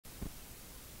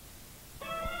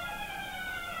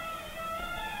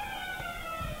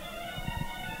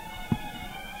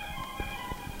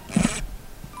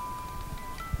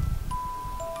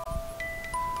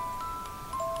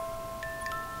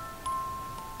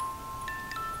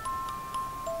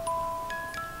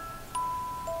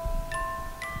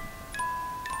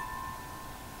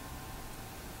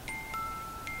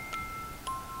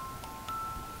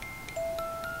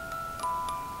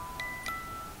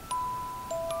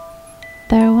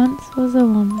was a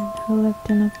woman who lived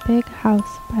in a big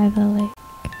house by the lake.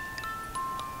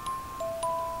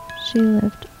 She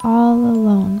lived all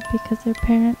alone because her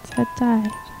parents had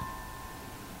died.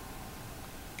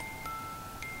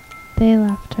 They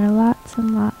left her lots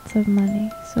and lots of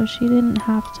money, so she didn't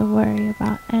have to worry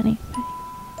about anything.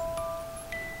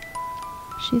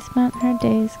 She spent her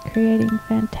days creating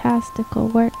fantastical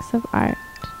works of art.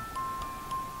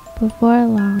 Before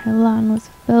long, her lawn was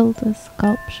filled with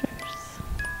sculptures,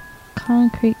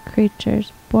 concrete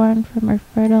creatures born from her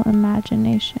fertile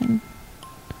imagination.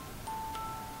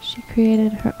 She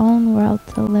created her own world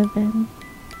to live in.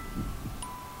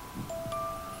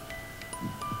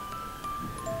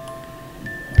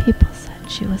 People said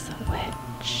she was a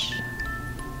witch.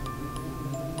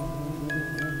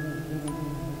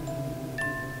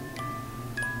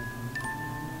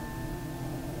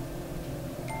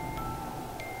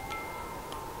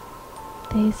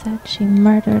 They said she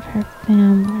murdered her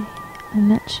family and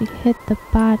that she hid the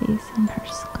bodies in her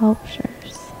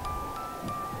sculptures.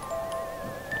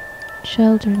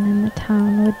 Children in the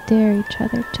town would dare each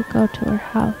other to go to her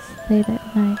house late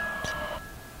at night.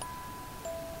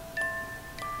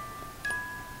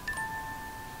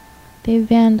 They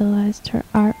vandalized her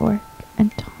artwork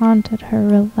and taunted her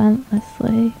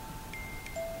relentlessly.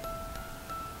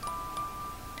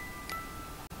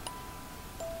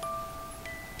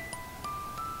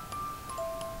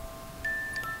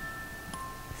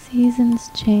 Seasons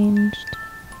changed,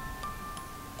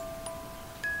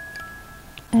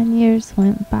 and years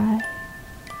went by.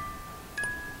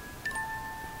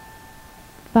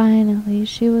 Finally,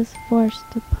 she was forced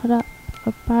to put up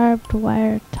a barbed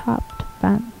wire-topped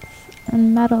fence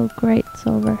and metal grates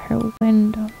over her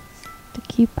windows to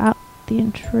keep out the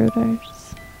intruders.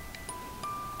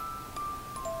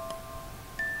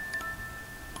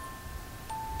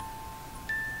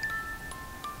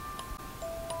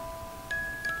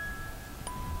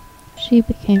 She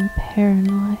became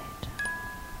paranoid.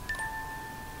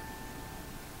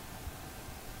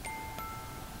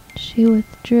 She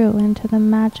withdrew into the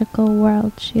magical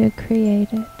world she had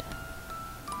created.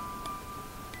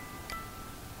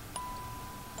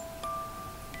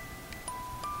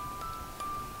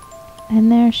 And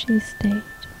there she stayed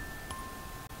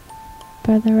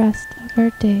for the rest of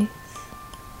her days,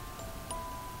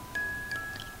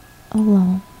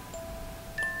 alone.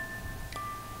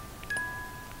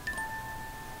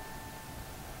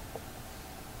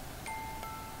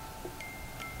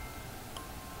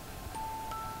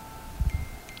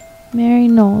 Mary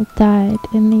Knoll died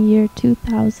in the year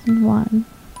 2001.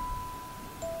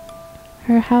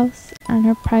 Her house and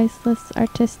her priceless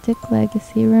artistic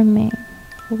legacy remain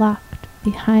locked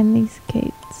behind these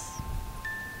gates.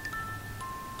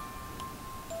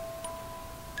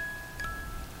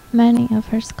 Many of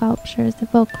her sculptures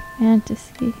evoke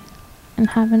fantasy and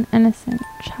have an innocent,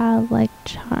 childlike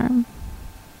charm.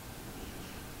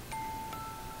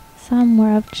 Some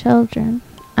were of children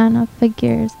and of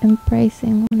figures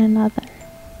embracing one another.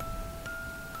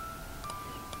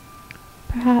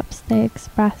 Perhaps they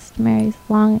expressed Mary's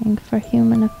longing for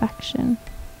human affection,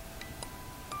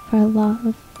 for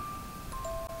love.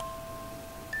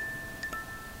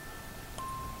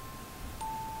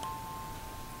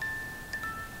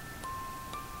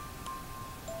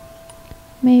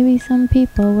 Maybe some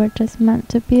people were just meant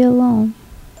to be alone.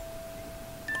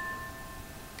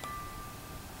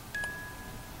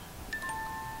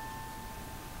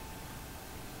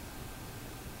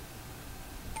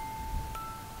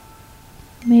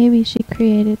 Maybe she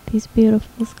created these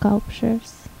beautiful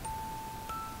sculptures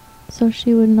so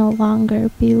she would no longer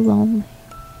be lonely.